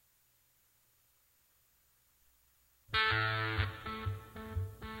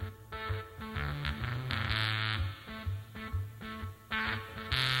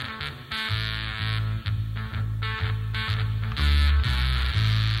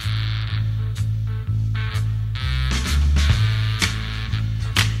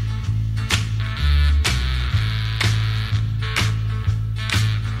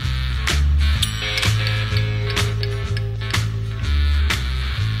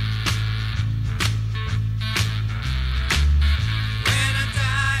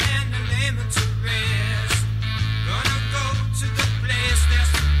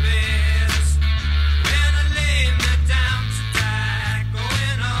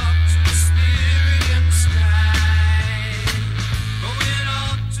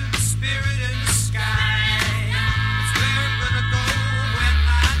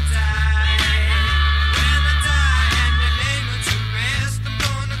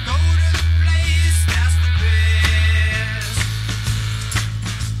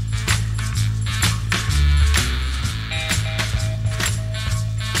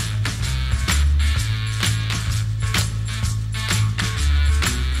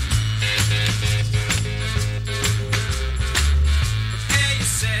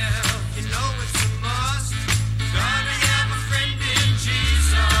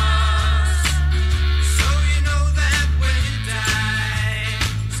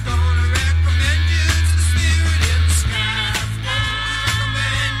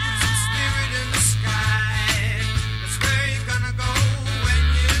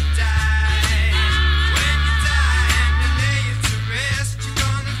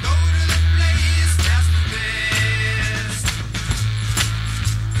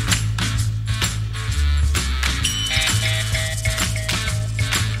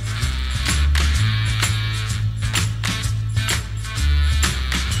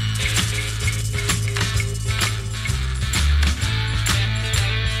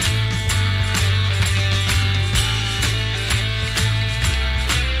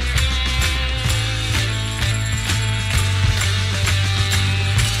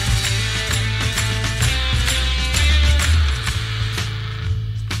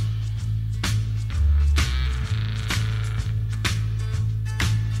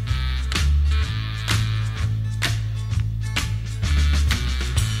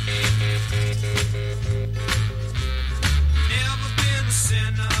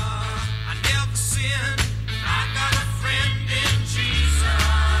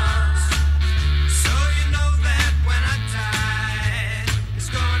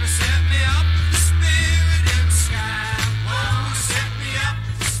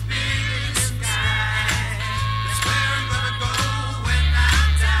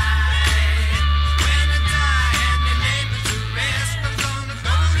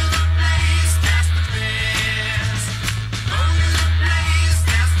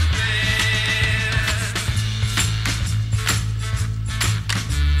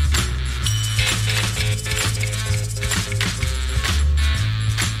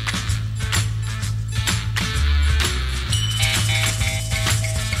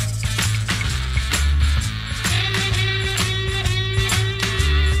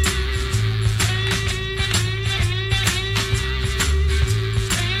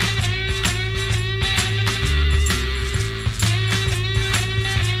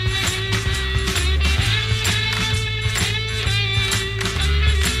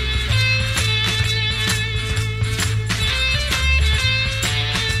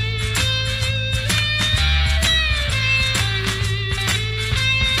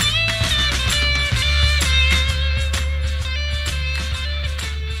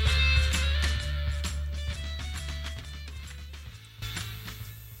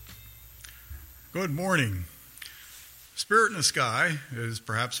Good morning. Spirit in the Sky is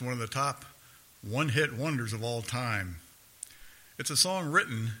perhaps one of the top one-hit wonders of all time. It's a song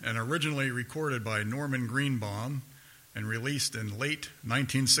written and originally recorded by Norman Greenbaum and released in late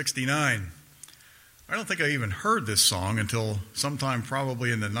 1969. I don't think I even heard this song until sometime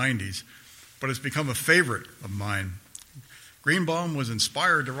probably in the 90s, but it's become a favorite of mine. Greenbaum was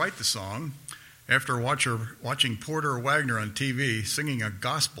inspired to write the song after watching Porter Wagner on TV singing a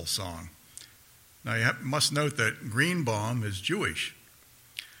gospel song. Now, you must note that Greenbaum is Jewish.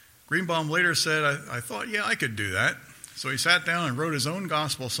 Greenbaum later said, I thought, I could do that. So he sat down and wrote his own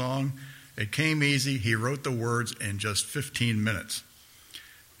gospel song. It came easy. He wrote the words in just 15 minutes.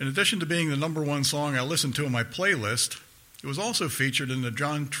 In addition to being the number one song I listened to in my playlist, it was also featured in the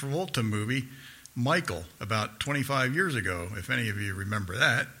John Travolta movie, Michael, about 25 years ago, if any of you remember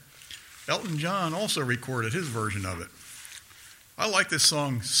that. Elton John also recorded his version of it. I like this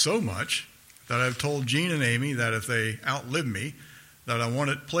song so much that I've told Gene and Amy that if they outlive me, that I want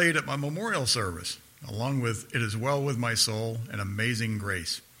it played at my memorial service, along with It Is Well With My Soul and Amazing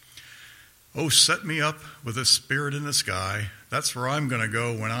Grace. Oh, set me up with a spirit in the sky. That's where I'm going to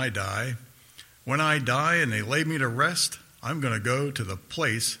go when I die. When I die and they lay me to rest, I'm going to go to the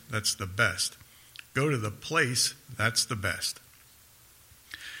place that's the best. Go to the place that's the best.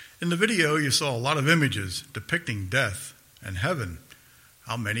 In the video, you saw a lot of images depicting death and heaven.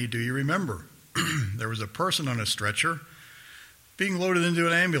 How many do you remember? There was a person on a stretcher being loaded into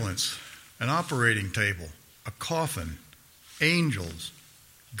an ambulance, an operating table, a coffin, angels,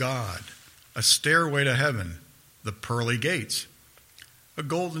 God, a stairway to heaven, the pearly gates, a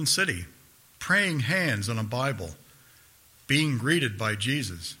golden city, praying hands on a Bible, being greeted by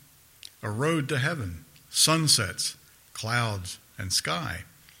Jesus, a road to heaven, sunsets, clouds, and sky.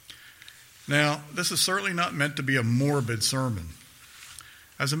 Now, this is certainly not meant to be a morbid sermon.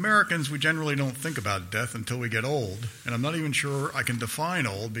 As Americans, we generally don't think about death until we get old, and I'm not even sure I can define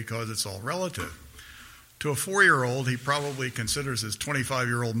old because it's all relative. To a 4-year-old, he probably considers his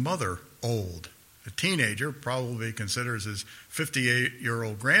 25-year-old mother old. A teenager probably considers his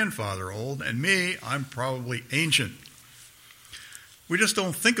 58-year-old grandfather old, and me, I'm probably ancient. We just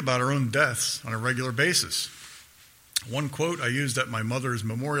don't think about our own deaths on a regular basis. One quote I used at my mother's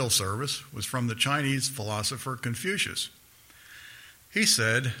memorial service was from the Chinese philosopher Confucius. He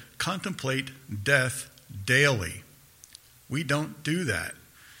said, "Contemplate death daily." We don't do that.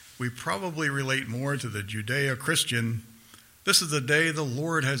 We probably relate more to the Judeo-Christian, "This is the day the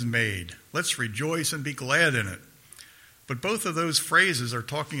Lord has made. Let's rejoice and be glad in it." But both of those phrases are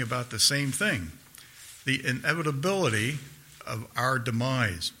talking about the same thing, the inevitability of our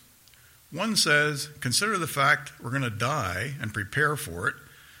demise. One says, consider the fact we're going to die and prepare for it.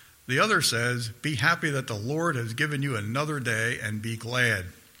 The other says, be happy that the Lord has given you another day and be glad.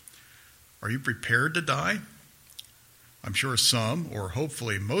 Are you prepared to die? I'm sure some, or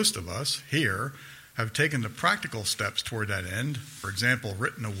hopefully most of us here, have taken the practical steps toward that end. For example,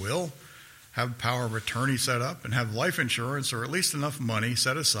 written a will, have power of attorney set up, and have life insurance or at least enough money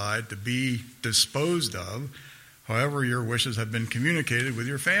set aside to be disposed of, however your wishes have been communicated with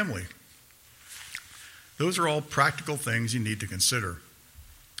your family. Those are all practical things you need to consider.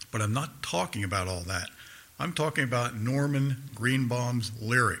 But I'm not talking about all that. I'm talking about Norman Greenbaum's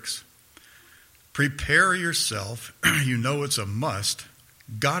lyrics. Prepare yourself. You know it's a must.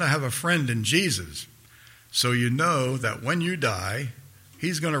 Gotta have a friend in Jesus. So you know that when you die,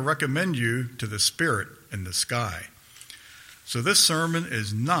 he's going to recommend you to the spirit in the sky. So this sermon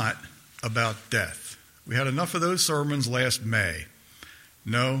is not about death. We had enough of those sermons last May.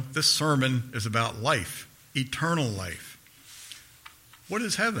 No, this sermon is about life, eternal life. What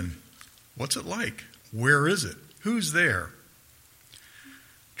is heaven? What's it like? Where is it? Who's there?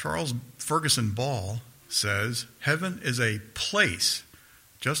 Charles Ferguson Ball says, heaven is a place,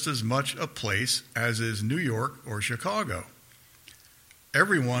 just as much a place as is New York or Chicago.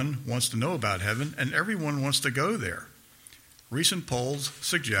 Everyone wants to know about heaven, and everyone wants to go there. Recent polls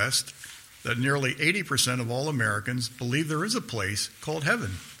suggest that nearly 80% of all Americans believe there is a place called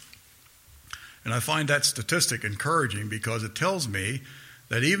heaven. And I find that statistic encouraging because it tells me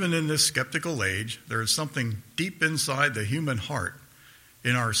that even in this skeptical age, there is something deep inside the human heart,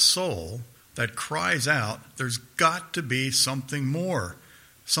 in our soul, that cries out, there's got to be something more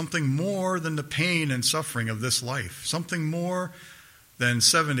than the pain and suffering of this life, something more than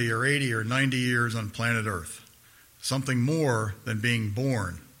 70 or 80 or 90 years on planet Earth, something more than being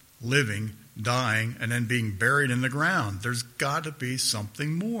born, living, dying, and then being buried in the ground. There's got to be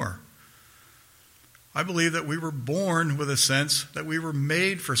something more. I believe that we were born with a sense that we were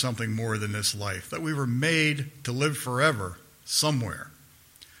made for something more than this life, that we were made to live forever somewhere.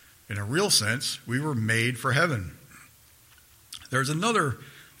 In a real sense, we were made for heaven. There's another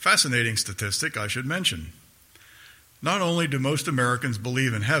fascinating statistic I should mention. Not only do most Americans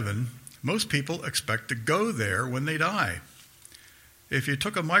believe in heaven, most people expect to go there when they die. If you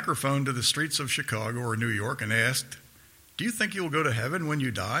took a microphone to the streets of Chicago or New York and asked, "Do you think you'll go to heaven when you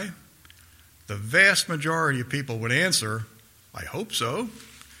die?" the vast majority of people would answer, "I hope so,"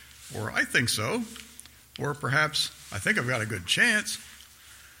 or "I think so," or perhaps, "I think I've got a good chance."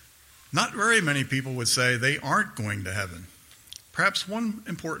 Not very many people would say they aren't going to heaven. Perhaps one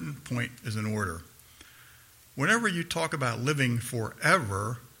important point is in order. Whenever you talk about living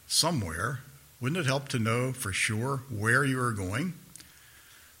forever somewhere, wouldn't it help to know for sure where you are going?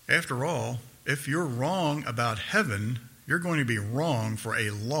 After all, if you're wrong about heaven, you're going to be wrong for a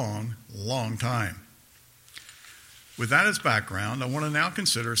long, long time. With that as background, I want to now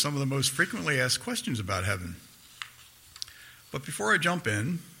consider some of the most frequently asked questions about heaven. But before I jump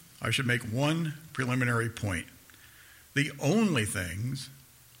in, I should make one preliminary point. The only things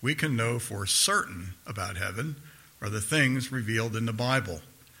we can know for certain about heaven are the things revealed in the Bible.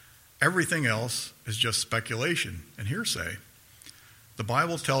 Everything else is just speculation and hearsay. The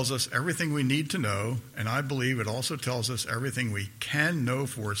Bible tells us everything we need to know, and I believe it also tells us everything we can know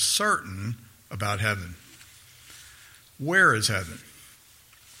for certain about heaven. Where is heaven?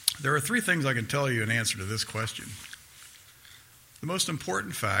 There are 3 things I can tell you in answer to this question. The most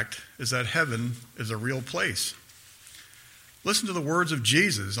important fact is that heaven is a real place. Listen to the words of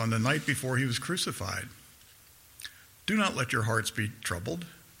Jesus on the night before he was crucified. "Do not let your hearts be troubled.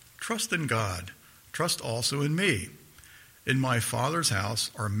 Trust in God. Trust also in me. In my Father's house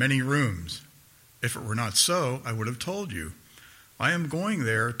are many rooms. If it were not so, I would have told you. I am going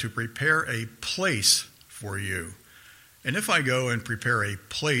there to prepare a place for you. And if I go and prepare a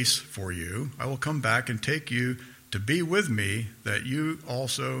place for you, I will come back and take you to be with me, that you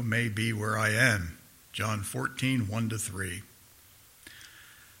also may be where I am." John 14, 1-3.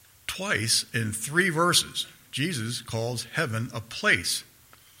 Twice in 3 verses, Jesus calls heaven a place.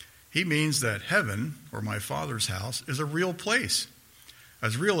 He means that heaven, or my Father's house, is a real place,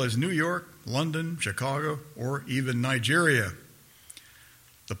 as real as New York, London, Chicago, or even Nigeria.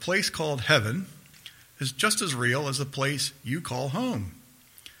 The place called heaven is just as real as the place you call home.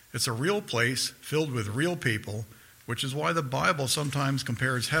 It's a real place filled with real people, which is why the Bible sometimes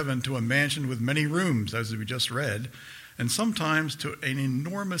compares heaven to a mansion with many rooms, as we just read, and sometimes to an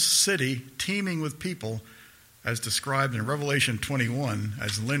enormous city teeming with people, as described in Revelation 21,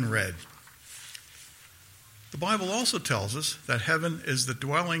 as Lynn read. The Bible also tells us that heaven is the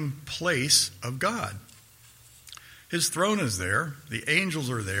dwelling place of God. His throne is there, the angels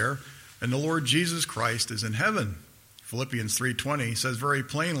are there, and the Lord Jesus Christ is in heaven. Philippians 3:20 says very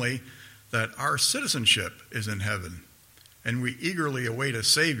plainly that our citizenship is in heaven, and we eagerly await a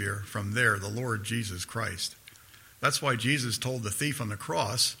Savior from there, the Lord Jesus Christ. That's why Jesus told the thief on the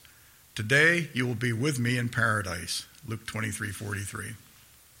cross, "Today you will be with me in paradise," Luke 23:43.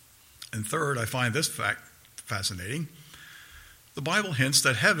 And third, I find this fact fascinating. The Bible hints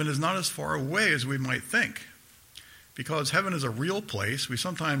that heaven is not as far away as we might think. Because heaven is a real place, we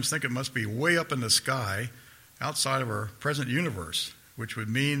sometimes think it must be way up in the sky outside of our present universe, which would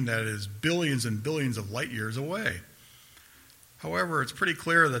mean that it is billions and billions of light years away. However, it's pretty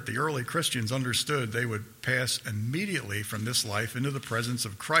clear that the early Christians understood they would pass immediately from this life into the presence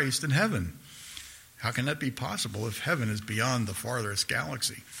of Christ in heaven. How can that be possible if heaven is beyond the farthest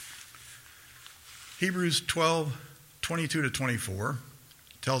galaxy? Hebrews 12:22-24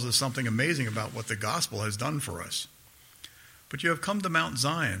 tells us something amazing about what the gospel has done for us. "But you have come to Mount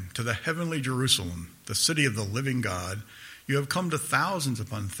Zion, to the heavenly Jerusalem, the city of the living God. You have come to thousands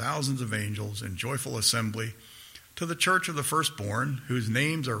upon thousands of angels in joyful assembly, to the church of the firstborn, whose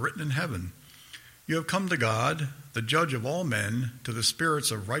names are written in heaven. You have come to God, the judge of all men, to the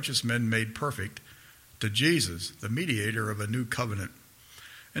spirits of righteous men made perfect, to Jesus, the mediator of a new covenant,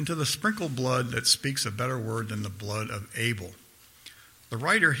 and to the sprinkled blood that speaks a better word than the blood of Abel." The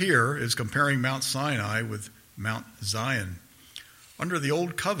writer here is comparing Mount Sinai with Mount Zion. Under the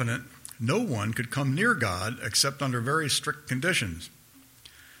old covenant, no one could come near God except under very strict conditions.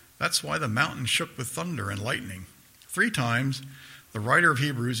 That's why the mountain shook with thunder and lightning. 3 times, the writer of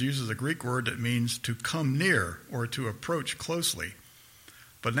Hebrews uses a Greek word that means to come near or to approach closely.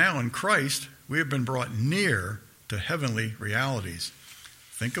 But now in Christ, we have been brought near to heavenly realities.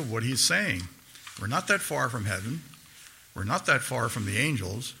 Think of what he's saying. We're not that far from heaven. We're not that far from the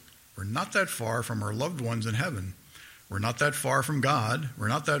angels. We're not that far from our loved ones in heaven. We're not that far from God. We're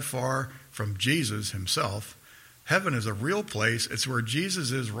not that far from Jesus himself. Heaven is a real place. It's where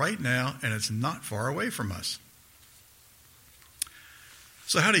Jesus is right now, and it's not far away from us.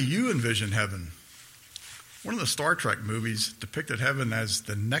 So how do you envision heaven? One of the Star Trek movies depicted heaven as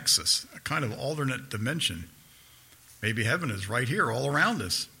the nexus, a kind of alternate dimension. Maybe heaven is right here all around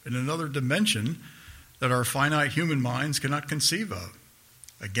us, in another dimension that our finite human minds cannot conceive of.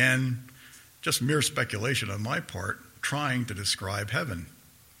 Again, just mere speculation on my part, trying to describe heaven.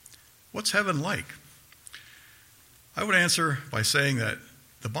 What's heaven like? I would answer by saying that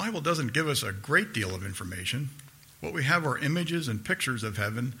the Bible doesn't give us a great deal of information. What we have are images and pictures of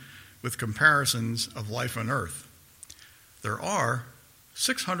heaven with comparisons of life on earth. There are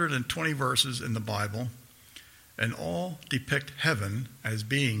 620 verses in the Bible, and all depict heaven as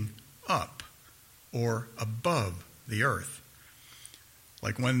being up or above the earth.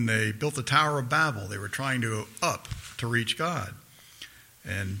 Like when they built the Tower of Babel, they were trying to go up to reach God.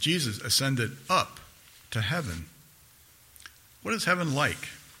 And Jesus ascended up to heaven. What is heaven like?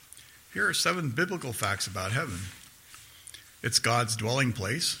 Here are 7 biblical facts about heaven. It's God's dwelling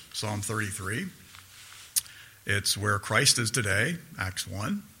place, Psalm 33. It's where Christ is today, Acts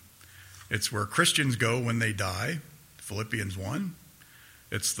 1. It's where Christians go when they die, Philippians 1.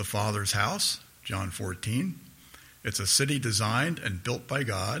 It's the Father's house, John 14. It's a city designed and built by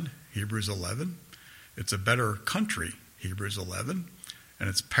God, Hebrews 11. It's a better country, Hebrews 11. And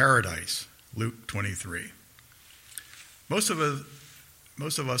it's paradise, Luke 23. Most of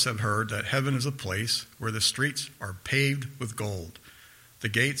us have heard that heaven is a place where the streets are paved with gold. The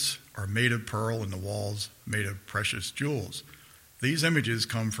gates are made of pearl and the walls made of precious jewels. These images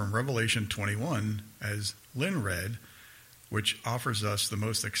come from Revelation 21, as Lynn read, which offers us the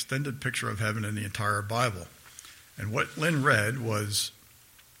most extended picture of heaven in the entire Bible. And what Lynn read was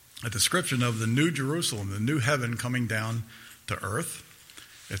a description of the new Jerusalem, the new heaven coming down to earth.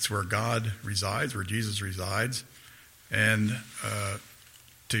 It's where God resides, where Jesus resides. And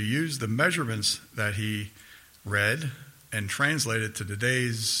to use the measurements that he read and translate it to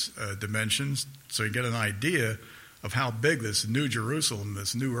today's dimensions so you get an idea of how big this new Jerusalem,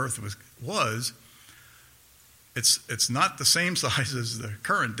 this new earth was, it's not the same size as the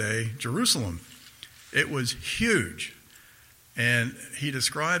current day Jerusalem. It was huge. And he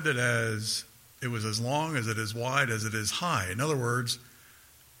described it as it was as long as it is wide as it is high. In other words,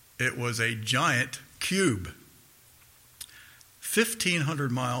 it was a giant cube.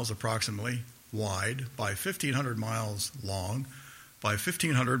 1,500 miles approximately wide by 1,500 miles long by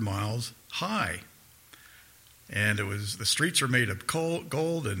 1,500 miles high. And the streets are made of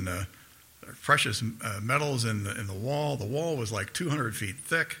gold and precious metals in the wall. The wall was like 200 feet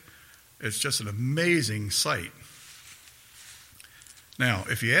thick. It's just an amazing sight. Now,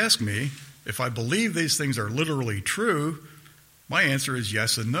 if you ask me if I believe these things are literally true, my answer is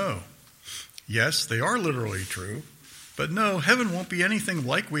yes and no. Yes, they are literally true, but no, heaven won't be anything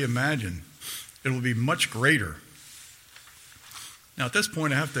like we imagine. It will be much greater. Now, at this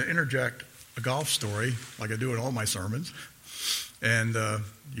point, I have to interject a golf story, like I do in all my sermons. And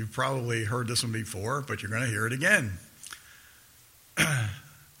you've probably heard this one before, but you're going to hear it again.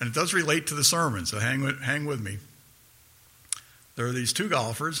 And it does relate to the sermon, so hang with me. There are these 2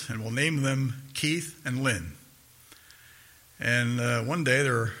 golfers, and we'll name them Keith and Lynn. And one day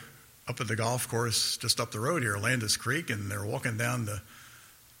they're up at the golf course just up the road here, Landis Creek, and they're walking down the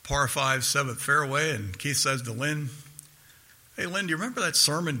par 5 7th fairway, and Keith says to Lynn, "Hey, Lynn, do you remember that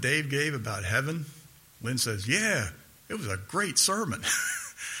sermon Dave gave about heaven?" Lynn says, "Yeah, it was a great sermon."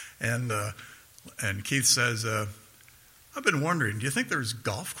 and Keith says, "I've been wondering, do you think there's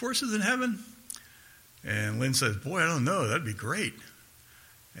golf courses in heaven?" And Lynn says, "Boy, I don't know. That'd be great."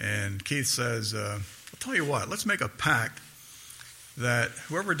 And Keith says, "I'll tell you what, let's make a pact that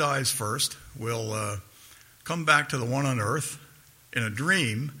whoever dies first will come back to the one on earth in a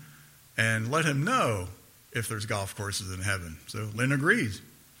dream and let him know if there's golf courses in heaven." So Lynn agrees.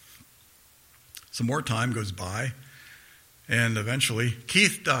 Some more time goes by, and eventually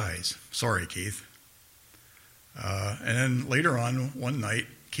Keith dies. Sorry, Keith. And then later on, one night,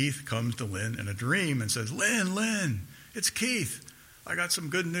 Keith comes to Lynn in a dream and says, Lynn, it's Keith. I got some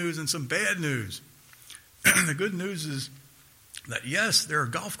good news and some bad news. The good news is that, yes, there are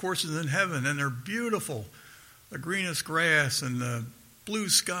golf courses in heaven, and they're beautiful. The greenest grass and the blue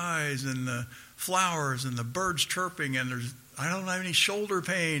skies and the flowers and the birds chirping, and I don't have any shoulder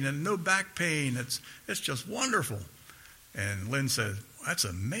pain and no back pain. It's just wonderful. And Lynn says, "That's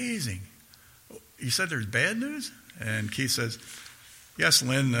amazing. You said there's bad news?" And Keith says, "Yes,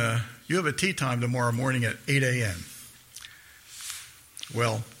 Lynn, you have a tea time tomorrow morning at 8 a.m.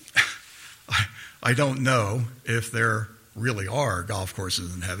 Well, I don't know if there really are golf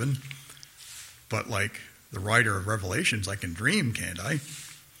courses in heaven, but like the writer of Revelations, I can dream, can't I?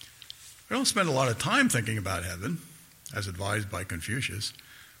 I don't spend a lot of time thinking about heaven. as advised by Confucius.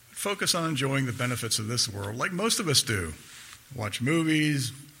 Focus on enjoying the benefits of this world like most of us do. Watch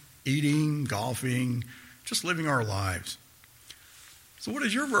movies, eating, golfing, just living our lives. So what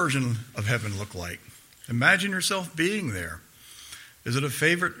does your version of heaven look like? Imagine yourself being there. Is it a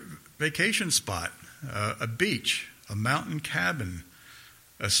favorite vacation spot, a beach, a mountain cabin,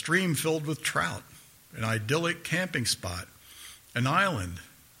 a stream filled with trout, an idyllic camping spot, an island,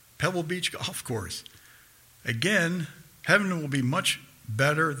 Pebble Beach golf course? Again, heaven will be much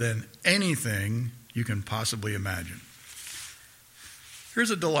better than anything you can possibly imagine. Here's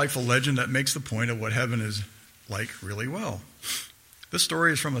a delightful legend that makes the point of what heaven is like really well. This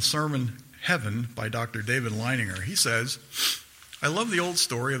story is from a sermon, Heaven, by Dr. David Leininger. He says, I love the old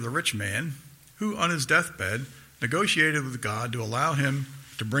story of the rich man who, on his deathbed, negotiated with God to allow him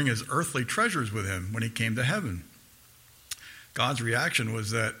to bring his earthly treasures with him when he came to heaven. God's reaction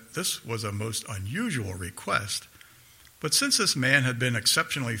was that this was a most unusual request, but since this man had been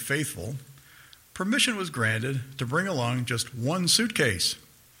exceptionally faithful, permission was granted to bring along just one suitcase.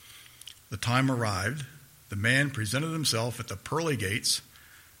 The time arrived. The man presented himself at the pearly gates,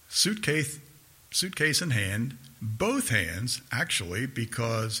 suitcase in hand, both hands, actually,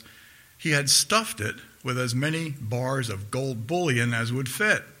 because he had stuffed it with as many bars of gold bullion as would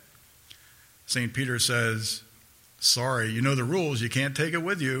fit. St. Peter says, sorry, you know the rules, you can't take it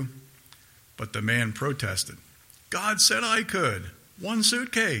with you. But the man protested. God said I could. One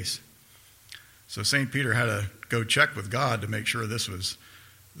suitcase. So St. Peter had to go check with God to make sure this was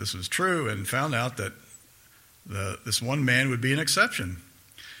true, and found out that this one man would be an exception.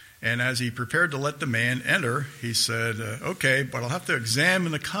 And as he prepared to let the man enter, he said, okay, but I'll have to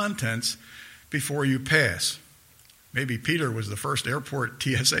examine the contents before you pass. Maybe Peter was the first airport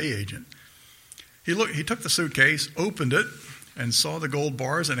TSA agent. He took the suitcase, opened it, and saw the gold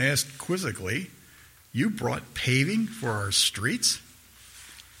bars and asked quizzically, you brought paving for our streets?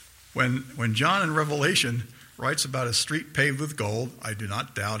 When John in Revelation writes about a street paved with gold, I do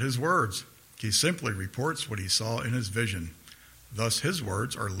not doubt his words. He simply reports what he saw in his vision. Thus, his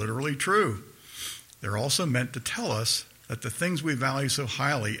words are literally true. They're also meant to tell us that the things we value so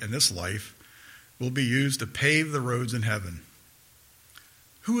highly in this life will be used to pave the roads in heaven.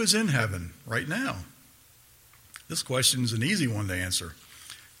 Who is in heaven right now? This question is an easy one to answer.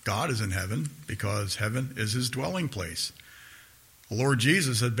 God is in heaven because heaven is his dwelling place. The Lord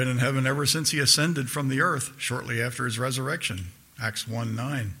Jesus had been in heaven ever since he ascended from the earth shortly after his resurrection, Acts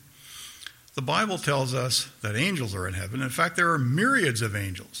 1:9. The Bible tells us that angels are in heaven. In fact, there are myriads of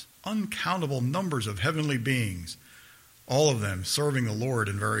angels, uncountable numbers of heavenly beings, all of them serving the Lord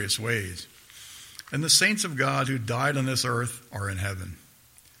in various ways. And the saints of God who died on this earth are in heaven.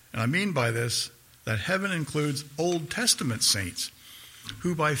 And I mean by this that heaven includes Old Testament saints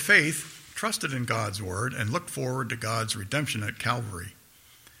who by faith trusted in God's word and looked forward to God's redemption at Calvary,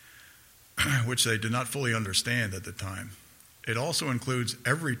 which they did not fully understand at the time. It also includes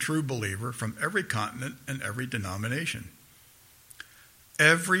every true believer from every continent and every denomination.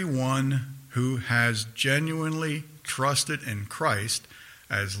 Everyone who has genuinely trusted in Christ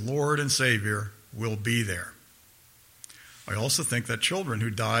as Lord and Savior will be there. I also think that children who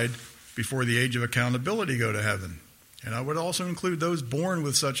died before the age of accountability go to heaven. And I would also include those born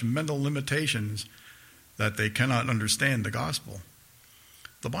with such mental limitations that they cannot understand the gospel.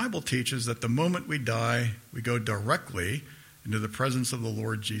 The Bible teaches that the moment we die, we go directly into the presence of the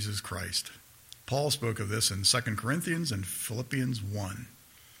Lord Jesus Christ. Paul spoke of this in 2 Corinthians and Philippians 1.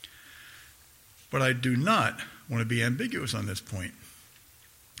 But I do not want to be ambiguous on this point.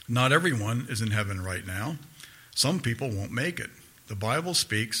 Not everyone is in heaven right now. Some people won't make it. The Bible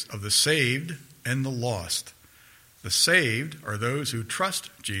speaks of the saved and the lost. The saved are those who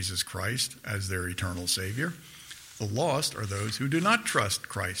trust Jesus Christ as their eternal Savior. The lost are those who do not trust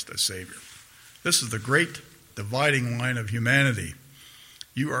Christ as Savior. This is the great dividing line of humanity.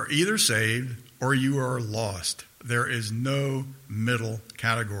 You are either saved or you are lost. There is no middle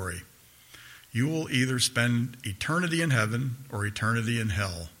category. You will either spend eternity in heaven or eternity in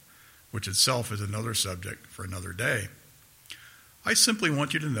hell, which itself is another subject for another day. I simply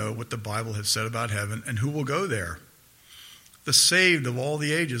want you to know what the Bible has said about heaven and who will go there. The saved of all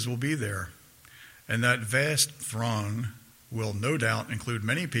the ages will be there, and that vast throng will no doubt include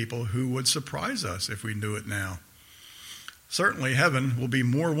many people who would surprise us if we knew it now. Certainly heaven will be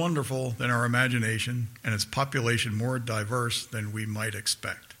more wonderful than our imagination, and its population more diverse than we might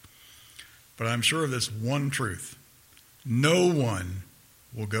expect. But I'm sure of this one truth. No one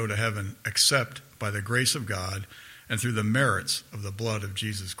will go to heaven except by the grace of God and through the merits of the blood of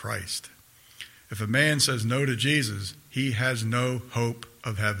Jesus Christ. If a man says no to Jesus, he has no hope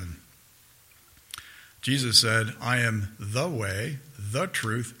of heaven. Jesus said, I am the way, the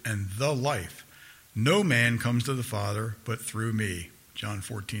truth, and the life. No man comes to the Father but through me. John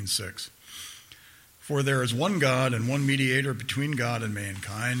 14:6. For there is one God and one mediator between God and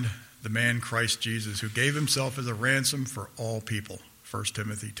mankind, the man Christ Jesus, who gave himself as a ransom for all people. 1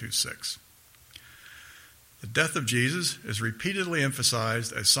 Timothy 2:6. The death of Jesus is repeatedly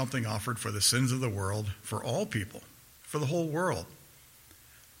emphasized as something offered for the sins of the world, for all people, for the whole world.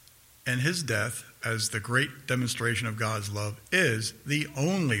 And his death, as the great demonstration of God's love, is the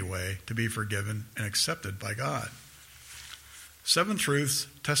only way to be forgiven and accepted by God. 7 truths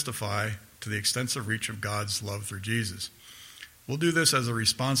testify to the extensive reach of God's love through Jesus. We'll do this as a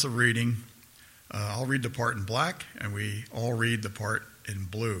responsive reading. I'll read the part in black, and we all read the part in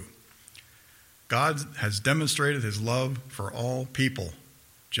blue. God has demonstrated his love for all people.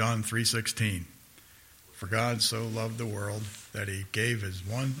 John 3:16. For God so loved the world that he gave his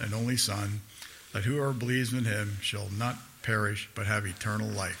one and only Son, that whoever believes in him shall not perish but have eternal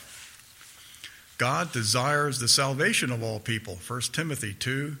life. God desires the salvation of all people. 1 Timothy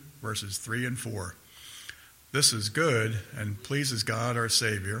 2, verses 3 and 4. This is good and pleases God our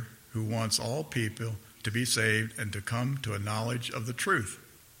Savior, who wants all people to be saved and to come to a knowledge of the truth.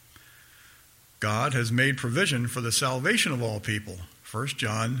 God has made provision for the salvation of all people. 1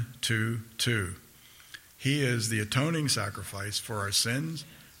 John 2:2. He is the atoning sacrifice for our sins,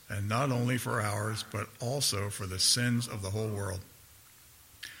 and not only for ours, but also for the sins of the whole world.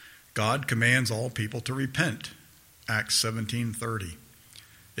 God commands all people to repent. Acts 17:30.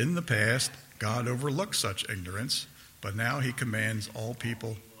 In the past, God overlooked such ignorance, but now he commands all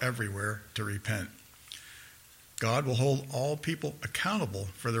people everywhere to repent. God will hold all people accountable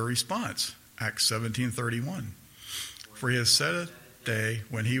for their response. Acts 17:31. For he has set a day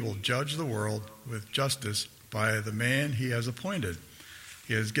when he will judge the world with justice by the man he has appointed.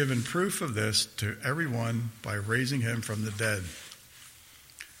 He has given proof of this to everyone by raising him from the dead.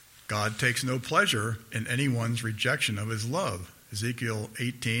 God takes no pleasure in anyone's rejection of his love. Ezekiel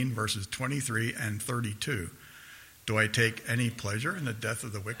 18, verses 23 and 32. Do I take any pleasure in the death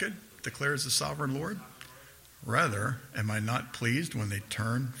of the wicked, declares the sovereign Lord? Rather, am I not pleased when they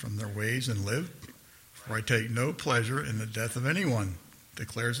turn from their ways and live? For I take no pleasure in the death of anyone,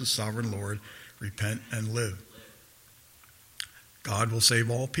 declares the sovereign Lord. Repent and live. God will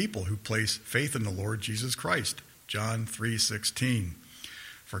save all people who place faith in the Lord Jesus Christ. John 3:16.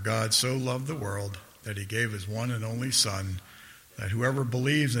 For God so loved the world that he gave his one and only Son, that whoever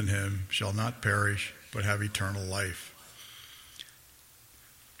believes in him shall not perish but have eternal life.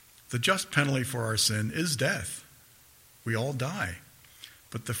 The just penalty for our sin is death. We all die.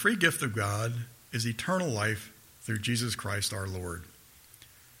 But the free gift of God is eternal life through Jesus Christ our Lord.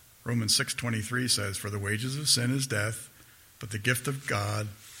 Romans 6:23 says, for the wages of sin is death, but the gift of God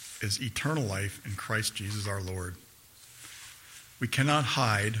is eternal life in Christ Jesus our Lord. We cannot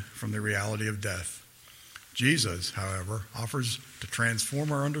hide from the reality of death. Jesus, however, offers to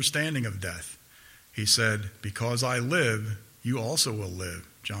transform our understanding of death. He said, because I live, you also will live.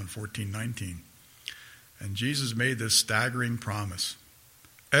 John 14:19. And Jesus made this staggering promise.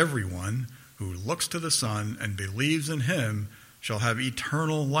 Everyone who looks to the Son and believes in him shall have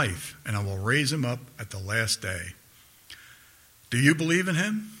eternal life, and I will raise him up at the last day. Do you believe in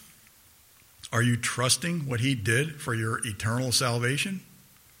him? Are you trusting what he did for your eternal salvation?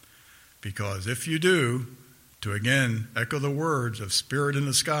 Because if you do, to again echo the words of Spirit in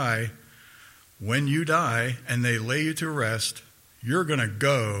the Sky, when you die and they lay you to rest, you're going to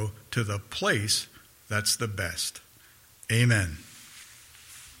go to the place that's the best. Amen.